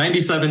age,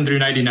 97 through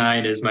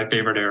 99 is my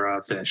favorite era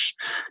of Phish.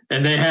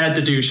 And they had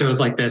to do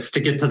shows like this to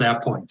get to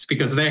that point,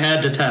 because they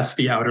had to test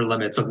the outer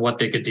limits of what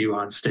they could do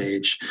on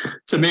stage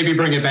to maybe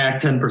bring it back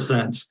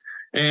 10%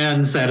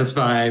 and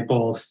satisfy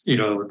both,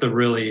 the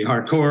really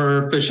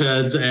hardcore Phish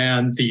heads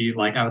and the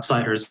like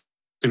outsiders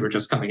who were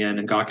just coming in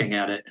and gawking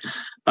at it.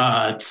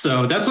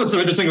 So that's what's so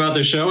interesting about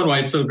this show, and why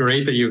it's so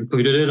great that you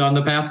included it on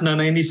the path to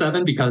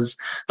 97, because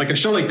like a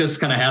show like this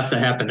kind of has to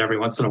happen every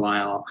once in a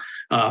while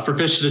for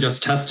Phish to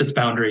just test its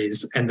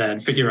boundaries and then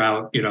figure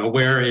out,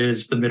 where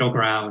is the middle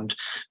ground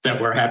that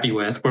we're happy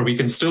with, where we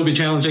can still be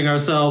challenging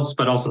ourselves,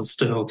 but also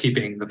still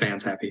keeping the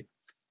fans happy.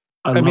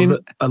 I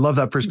love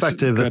that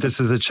perspective that this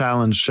is a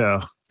challenge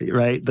show,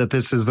 right? That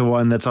this is the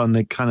one that's on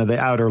the kind of the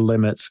outer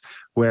limits,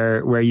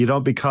 where you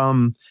don't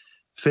become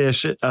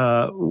Phish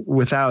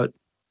without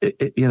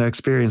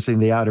experiencing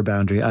the outer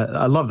boundary.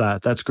 I love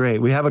that. That's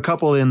great. We have a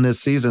couple in this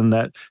season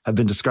that have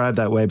been described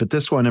that way, but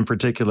this one in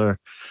particular,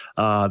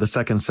 the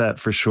second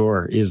set for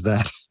sure, is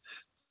that.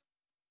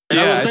 And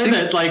I will say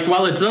that, like,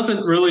 while it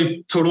doesn't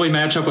really totally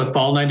match up with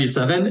Fall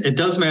 97, it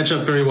does match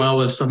up very well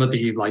with some of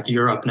the like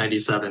Europe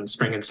 97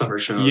 spring and summer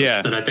shows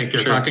that I think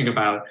you're talking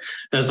about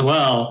as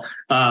well.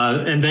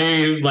 And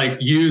they like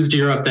used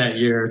Europe that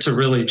year to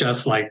really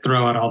just like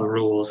throw out all the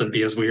rules and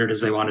be as weird as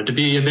they wanted to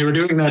be. And they were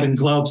doing that in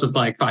clubs with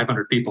like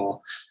 500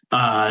 people.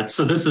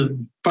 So this is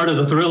part of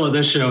the thrill of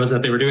this show, is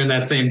that they were doing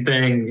that same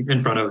thing in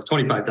front of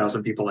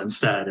 25,000 people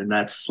instead. And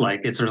that's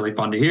like, it's really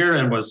fun to hear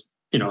and was,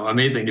 you know,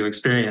 amazing to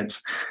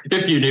experience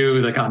if you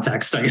knew the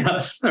context, I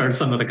guess, or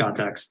some of the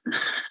context.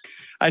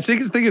 I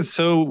think it's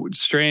so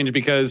strange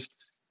because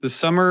the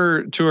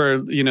summer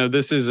tour, you know,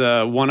 this is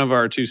one of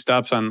our two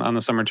stops on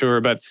the summer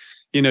tour, but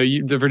you know,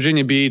 the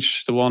Virginia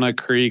Beach, the Walnut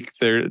Creek,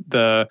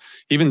 the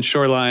even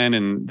Shoreline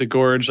and the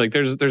Gorge, like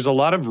there's a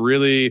lot of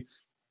really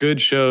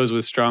good shows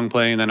with strong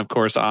playing. And then of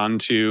course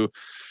onto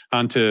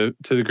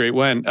the Great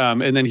Went.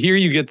 And then here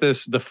you get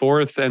the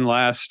fourth and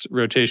last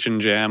rotation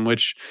jam,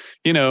 which,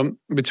 you know,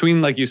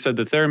 between, like you said,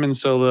 the theremin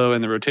solo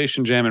and the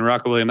rotation jam and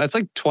Rocco Williams, that's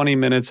like 20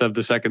 minutes of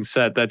the second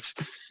set. That's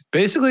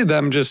basically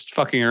them just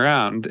fucking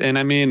around. And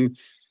I mean,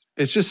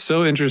 it's just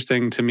so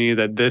interesting to me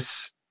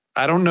that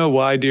I don't know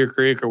why Deer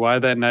Creek or why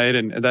that night.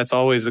 And that's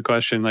always the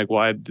question, like,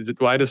 why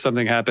does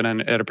something happen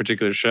at a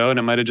particular show? And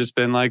it might've just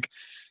been like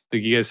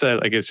you guys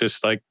said, like, it's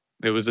just like,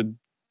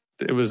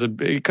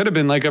 it could have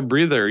been like a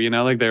breather, you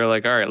know, like they were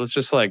like, all right, let's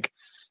just like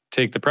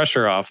take the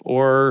pressure off,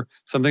 or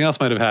something else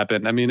might have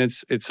happened. I mean,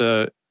 it's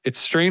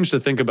strange to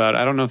think about.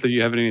 I don't know if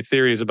you have any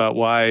theories about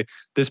why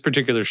this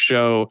particular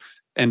show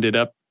ended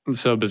up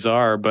so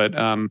bizarre, but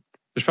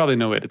there's probably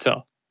no way to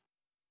tell.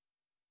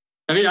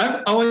 I mean,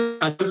 I've always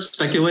kind of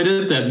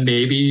speculated that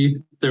maybe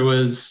there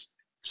was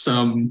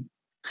some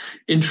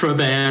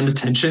intra-band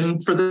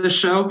tension for this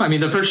show. I mean,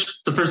 the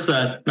first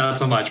set, not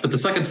so much, but the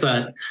second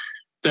set,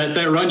 that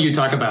run you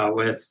talk about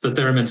with the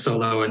theremin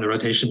solo and the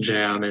rotation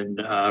jam and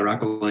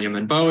Rocco Williams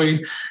and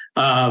Bowie.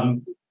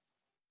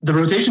 The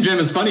rotation jam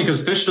is funny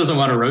because Fish doesn't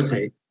want to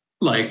rotate.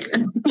 Like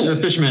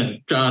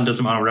Fishman, John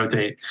doesn't want to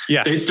rotate.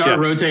 Yeah, they start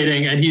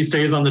rotating and he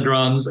stays on the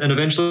drums, and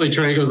eventually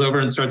Trey goes over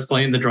and starts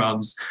playing the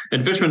drums,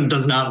 and Fishman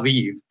does not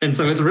leave. And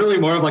so it's really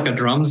more of like a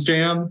drums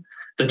jam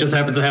that just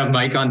happens to have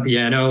Mike on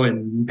piano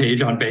and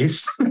Paige on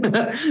bass,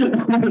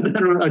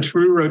 a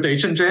true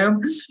rotation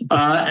jam.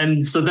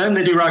 And so then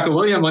they do Rocco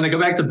Williams. When they go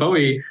back to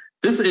Bowie,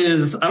 I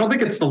don't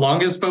think it's the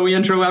longest Bowie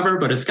intro ever,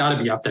 but it's got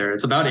to be up there.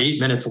 It's about 8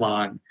 minutes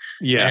long.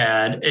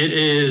 Yeah. And it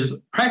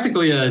is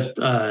practically a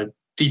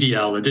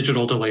DDL, a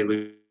digital delay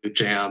loop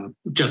jam,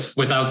 just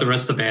without the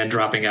rest of the band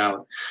dropping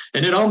out.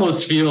 And it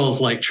almost feels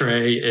like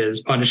Trey is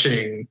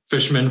punishing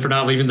Fishman for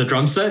not leaving the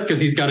drum set, because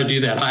he's got to do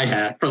that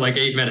hi-hat for like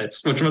 8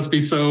 minutes, which must be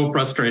so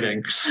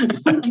frustrating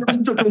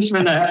to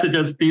Fishman to have to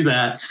just do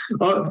that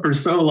for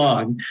so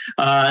long.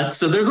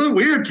 So there's a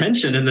weird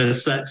tension in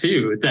this set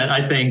too, that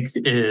I think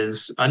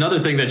is another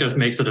thing that just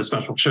makes it a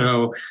special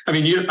show. I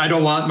mean, I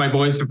don't want my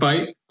boys to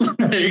fight.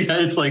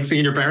 It's like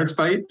seeing your parents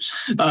fight.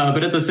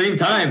 But at the same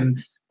time,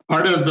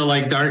 part of the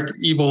like dark,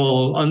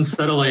 evil,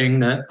 unsettling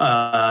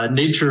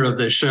nature of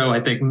this show, I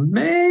think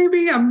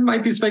maybe I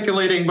might be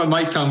speculating, but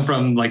might come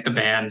from like the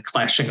band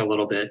clashing a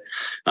little bit,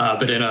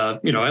 but in a,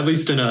 you know, at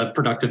least in a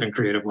productive and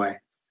creative way.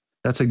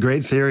 That's a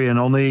great theory, and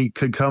only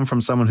could come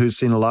from someone who's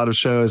seen a lot of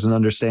shows and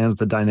understands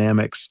the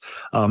dynamics,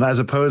 as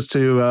opposed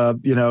to,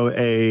 you know,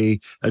 a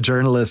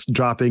journalist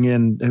dropping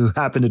in who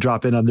happened to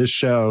drop in on this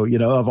show, you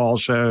know, of all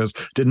shows,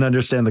 didn't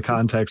understand the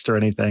context or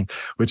anything,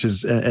 which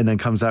is, and then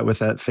comes out with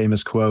that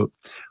famous quote.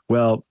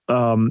 Well,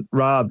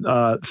 Rob,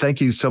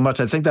 thank you so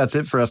much. I think that's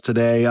it for us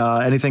today.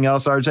 Anything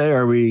else, RJ?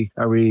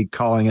 Or are we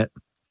calling it?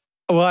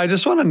 Well, I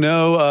just want to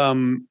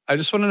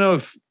know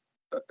if,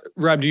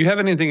 Rob, do you have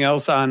anything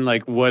else on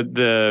like what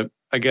the,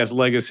 I guess,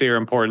 legacy or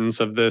importance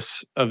of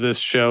this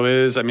show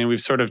is? I mean,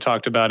 we've sort of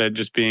talked about it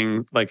just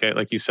being like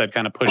you said,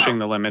 kind of pushing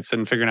the limits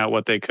and figuring out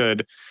what they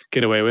could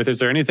get away with. Is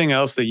there anything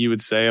else that you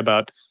would say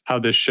about how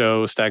this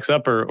show stacks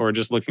up, or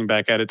just looking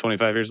back at it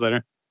 25 years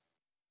later?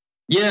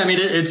 Yeah, I mean,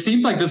 it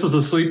seemed like this was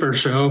a sleeper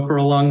show for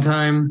a long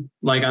time.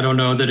 Like, I don't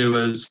know that it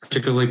was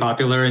particularly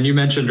popular. And you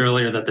mentioned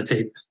earlier that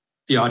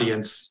the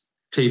audience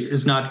tape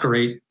is not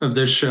great of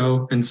this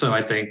show. And so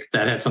I think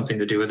that had something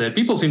to do with it.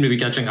 People seem to be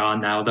catching on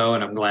now, though,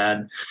 and I'm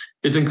glad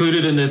it's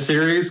included in this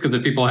series, because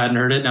if people hadn't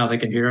heard it, now they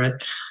can hear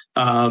it.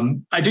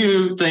 I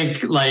do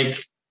think,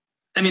 like,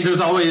 I mean, there's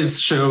always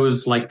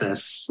shows like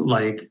this,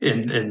 like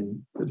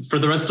in for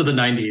the rest of the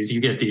 90s, you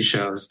get these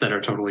shows that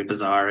are totally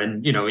bizarre,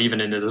 and, you know,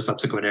 even into the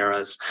subsequent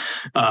eras.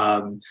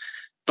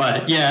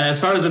 But yeah, as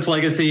far as its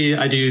legacy,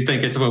 I do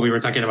think it's what we were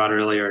talking about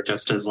earlier,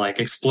 just as like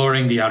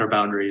exploring the outer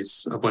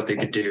boundaries of what they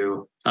could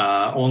do,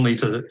 only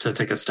to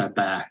take a step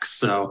back.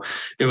 So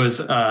it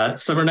was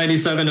Summer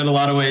 97 in a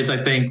lot of ways,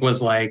 I think,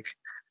 was like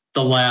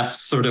the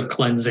last sort of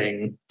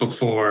cleansing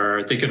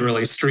before they could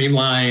really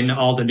streamline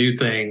all the new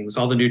things,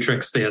 all the new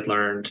tricks they had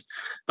learned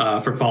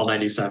for Fall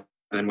 97.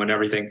 when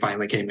everything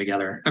finally came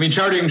together. I mean,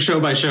 charting show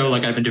by show,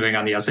 like I've been doing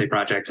on the Essay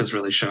Project, has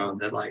really shown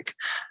that like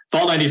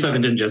Fall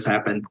 97 didn't just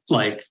happen.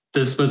 Like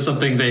this was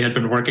something they had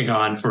been working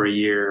on for a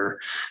year.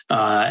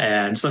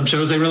 And some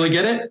shows, they really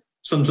get it.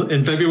 Some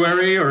in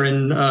February or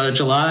in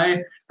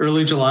July,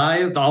 early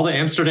July, all the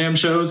Amsterdam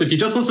shows. If you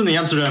just listen to the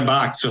Amsterdam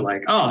box, you're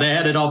like, oh, they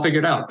had it all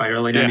figured out by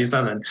early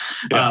 97.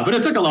 Yeah. But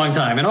it took a long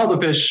time, and all the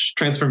Fish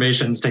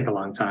transformations take a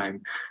long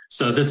time.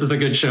 So this is a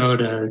good show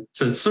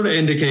to sort of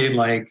indicate,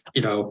 like,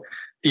 you know,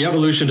 the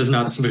evolution is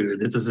not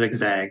smooth. It's a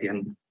zigzag,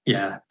 and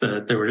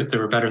there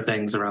were better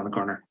things around the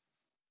corner.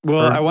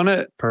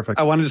 Well,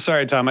 Perfect.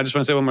 Sorry, Tom. I just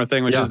want to say one more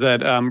thing, which is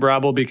that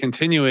Rob will be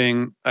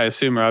continuing. I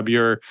assume, Rob,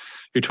 your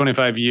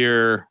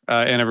 25-year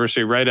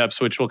anniversary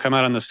write-ups, which will come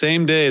out on the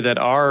same day that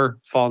our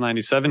Fall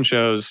 97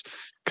 shows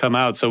come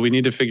out. So we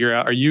need to figure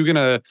out,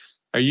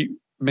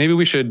 maybe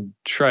we should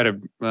try to,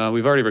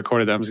 we've already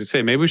recorded them. I was going to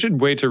say, maybe we should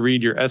wait to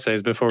read your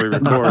essays before we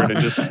record and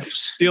just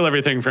steal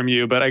everything from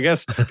you. But I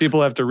guess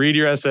people have to read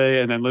your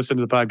essay and then listen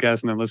to the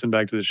podcast and then listen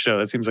back to the show.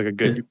 That seems like a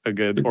good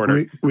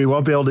order. We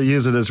won't be able to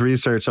use it as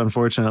research,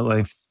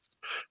 unfortunately.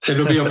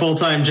 It'll be a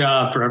full-time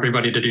job for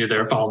everybody to do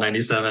their Fall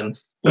 97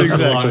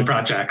 long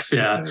projects.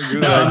 Yeah.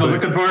 No, I'm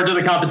looking forward to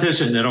the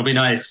competition. It'll be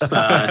nice.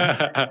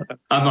 I'm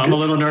a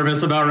little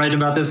nervous about writing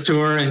about this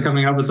tour and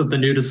coming up with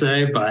something new to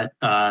say, but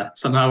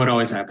somehow it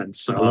always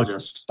happens. So I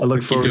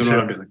look forward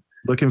to it.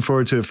 Looking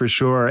forward to it for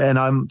sure. And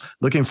I'm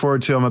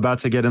about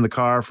to get in the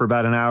car for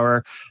about an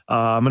hour.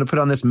 I'm going to put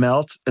on this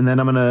Melt, and then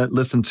I'm going to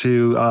listen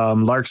to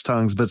Lark's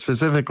Tongues. But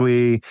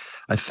specifically,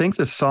 I think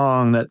the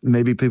song that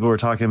maybe people were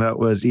talking about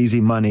was Easy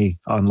Money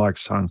on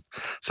Lark's Tongues.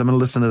 So I'm going to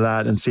listen to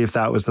that and see if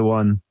that was the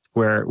one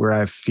where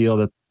I feel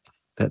that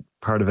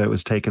part of it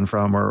was taken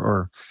from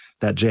or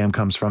that jam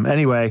comes from.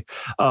 Anyway,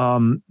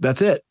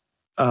 that's it.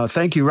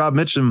 Thank you, Rob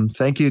Mitchum.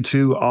 Thank you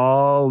to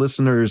all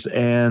listeners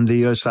and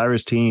the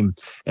Osiris team.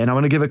 And I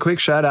want to give a quick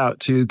shout out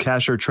to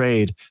Cash or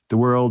Trade, the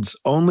world's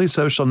only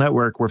social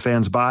network where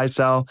fans buy,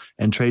 sell,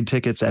 and trade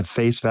tickets at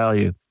face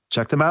value.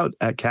 Check them out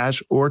at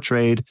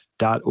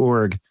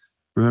cashortrade.org.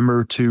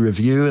 Remember to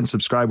review and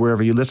subscribe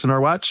wherever you listen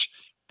or watch.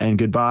 And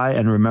goodbye.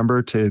 And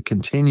remember to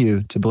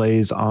continue to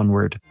blaze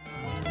onward.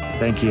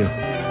 Thank you.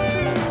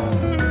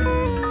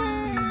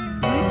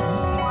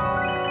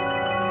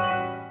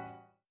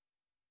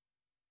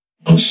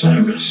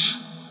 Osiris.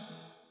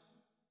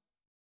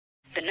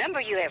 The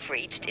number you have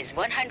reached is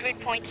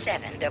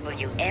 100.7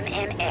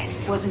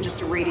 WMMS. It wasn't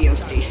just a radio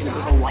station, it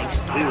was a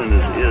lifestyle. Cleveland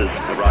is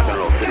a rock and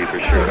roll city for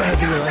sure.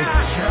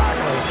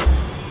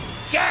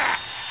 Get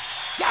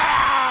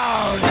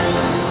down!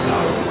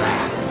 The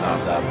Wrath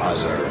of the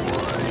Buzzard.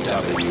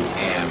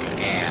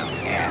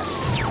 WMMS.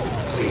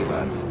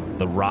 Cleveland.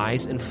 The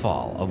rise and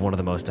fall of one of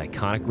the most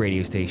iconic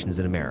radio stations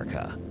in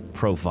America.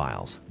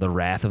 Profiles, The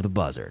Wrath of the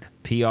Buzzard,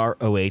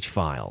 PROH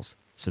Files.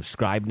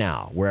 Subscribe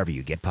now wherever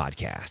you get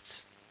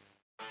podcasts.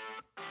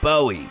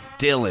 Bowie,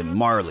 Dylan,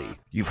 Marley.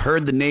 You've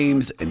heard the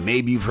names and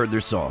maybe you've heard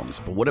their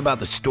songs, but what about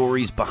the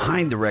stories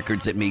behind the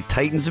records that made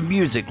titans of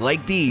music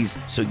like these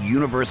so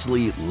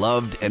universally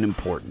loved and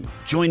important?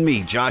 Join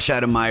me, Josh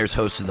Adam Myers,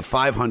 host of The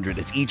 500,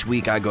 as each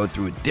week I go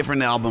through a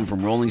different album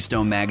from Rolling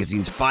Stone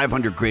magazine's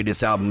 500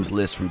 Greatest Albums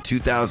list from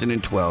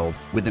 2012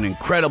 with an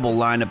incredible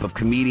lineup of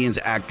comedians,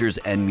 actors,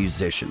 and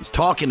musicians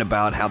talking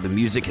about how the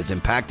music has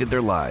impacted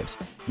their lives.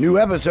 New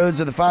episodes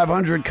of The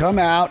 500 come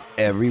out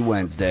every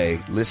Wednesday.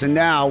 Listen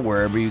now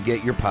wherever you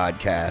get your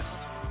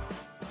podcasts.